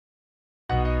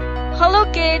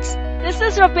Hello kids, this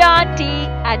is Rabia Auntie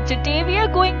and today we are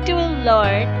going to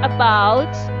learn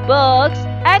about bugs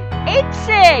and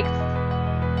insects.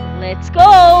 Let's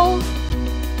go!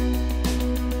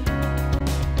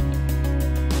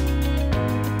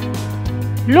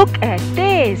 Look at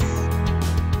this.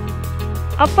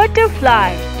 A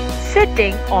butterfly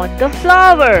sitting on the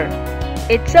flower.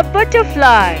 It's a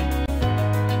butterfly.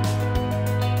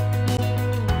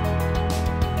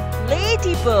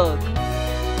 Ladybug.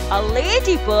 A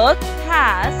ladybug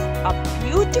has a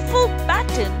beautiful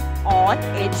pattern on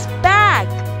its back.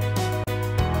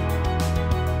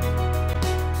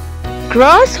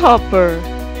 Grasshopper.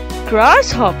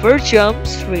 Grasshopper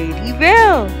jumps really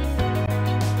well.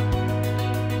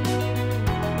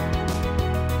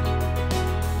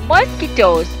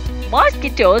 Mosquitoes.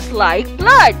 Mosquitoes like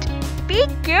blood. Be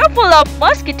careful of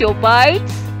mosquito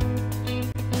bites.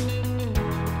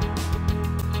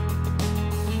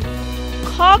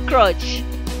 Cockroach.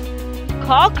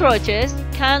 Cockroaches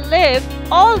can live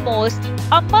almost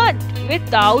a month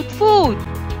without food.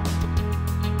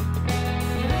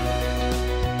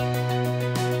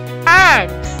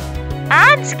 Ants.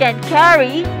 Ants can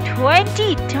carry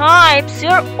 20 times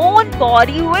your own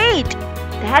body weight.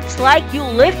 That's like you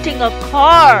lifting a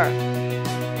car.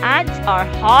 Ants are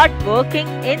hard-working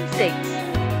insects.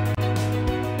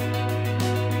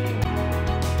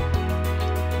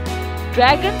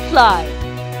 Dragonfly.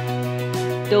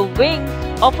 The wings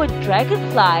of a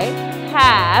dragonfly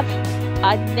have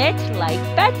a net-like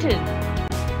pattern.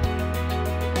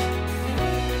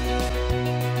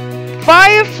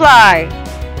 Firefly.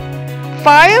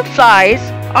 Fireflies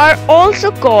are also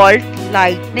called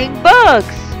lightning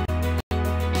bugs.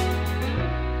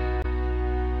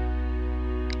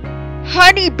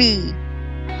 Honeybee.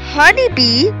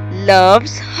 Honeybee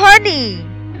loves honey.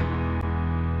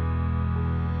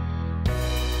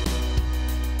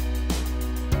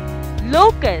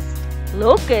 Locusts.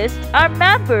 Locusts are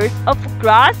members of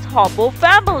grasshopper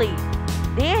family.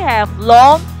 They have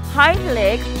long hind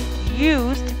legs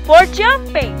used for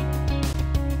jumping.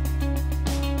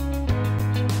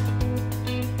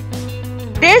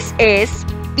 This is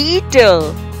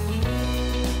beetle.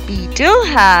 Beetle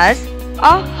has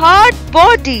a hard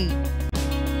body.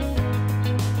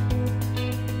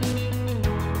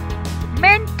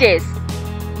 Mantis.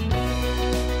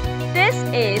 This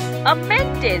is a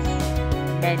mantis.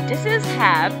 Mantises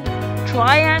have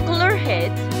triangular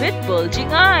heads with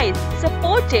bulging eyes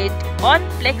supported on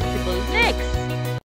flexible necks.